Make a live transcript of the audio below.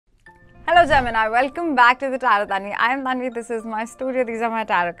Hello Gemini, welcome back to the Tarot Tanvi. I am Tanvi, this is my studio, these are my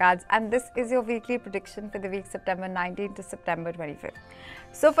tarot cards, and this is your weekly prediction for the week September 19th to September 25th.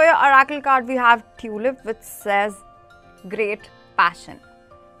 So for your oracle card, we have Tulip, which says great passion.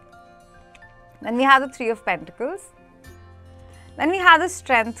 Then we have the Three of Pentacles. Then we have the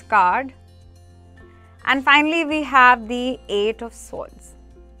Strength card. And finally, we have the Eight of Swords.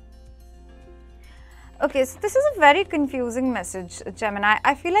 Okay, so this is a very confusing message, Gemini.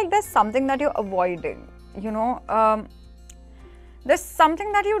 I feel like there's something that you're avoiding, there's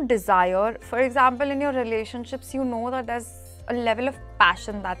something that you desire. For example, in your relationships, you know that there's a level of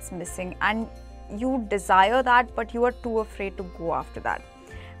passion that's missing and you desire that, but you are too afraid to go after that.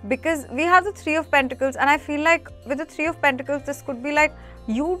 Because we have the Three of Pentacles, and I feel like with the Three of Pentacles, this could be like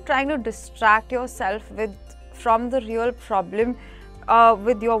you trying to distract yourself from the real problem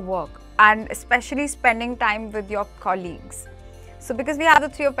with your work. And especially spending time with your colleagues. So because we have the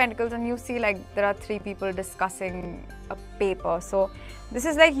Three of Pentacles and you see like there are three people discussing a paper. So this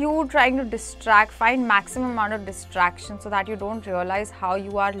is like you trying to find maximum amount of distraction so that you don't realize how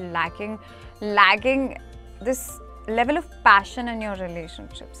you are lagging this level of passion in your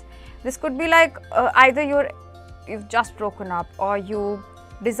relationships. This could be like either you've just broken up, or you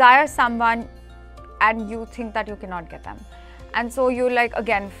desire someone and you think that you cannot get them. And so you're like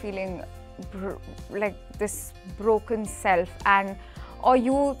again feeling like this broken self, or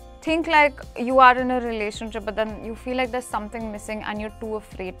you think like you are in a relationship but then you feel like there's something missing and you're too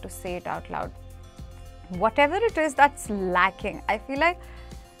afraid to say it out loud. Whatever it is that's lacking, I feel like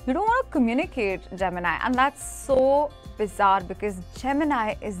you don't want to communicate, Gemini, and that's so bizarre because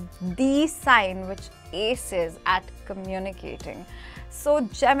Gemini is the sign which aces at communicating. So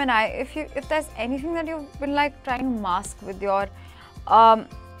Gemini, if there's anything that you've been like trying to mask with your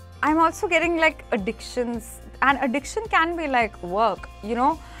I'm also getting like addictions, and addiction can be like work, there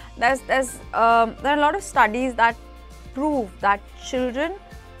are a lot of studies that prove that children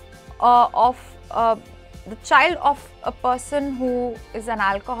the child of a person who is an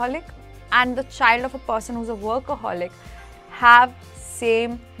alcoholic and the child of a person who's a workaholic have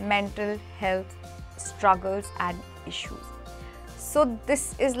same mental health struggles and issues. So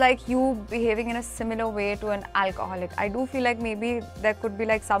this is like you behaving in a similar way to an alcoholic. I do feel like maybe there could be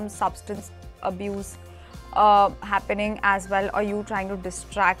like some substance abuse happening as well, or you trying to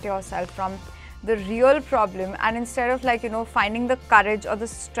distract yourself from the real problem, and instead of like finding the courage or the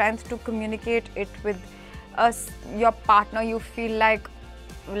strength to communicate it with your partner, you feel like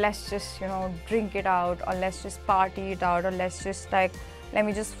let's just drink it out, or let's just party it out, or let's just like let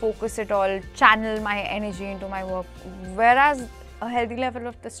me just focus it all, channel my energy into my work. Whereas a healthy level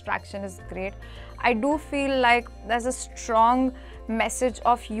of distraction is great. I do feel like there's a strong message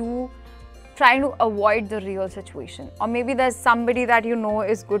of you trying to avoid the real situation, or maybe there's somebody that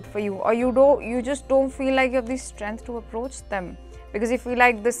is good for you, or you just don't feel like you have the strength to approach them because you feel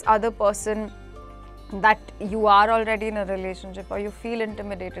like this other person that you are already in a relationship, or you feel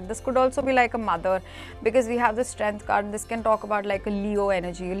intimidated. This could also be like a mother, because we have the Strength card. This can talk about like a Leo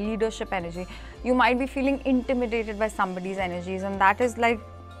energy, a leadership energy. You might be feeling intimidated by somebody's energies, and that is like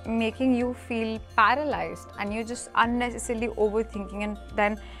making you feel paralyzed, and you're just unnecessarily overthinking and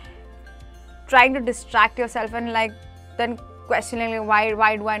then trying to distract yourself, and like then questioning like,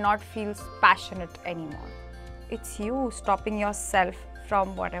 why do I not feel passionate anymore? It's you stopping yourself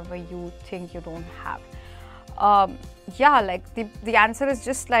from whatever you think you don't have. Yeah, like the answer is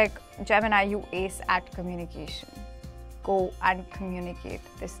just like, Gemini, you ace at communication. Go and communicate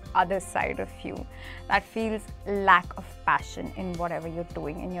this other side of you that feels lack of passion in whatever you're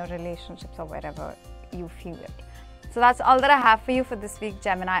doing in your relationships or wherever you feel it. So that's all that I have for you for this week,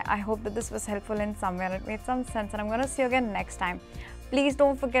 Gemini. I hope that this was helpful in some way and it made some sense, and I'm going to see you again next time. Please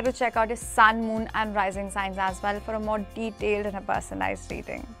don't forget to check out your sun, moon and rising signs as well for a more detailed and a personalized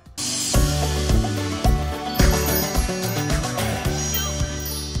reading.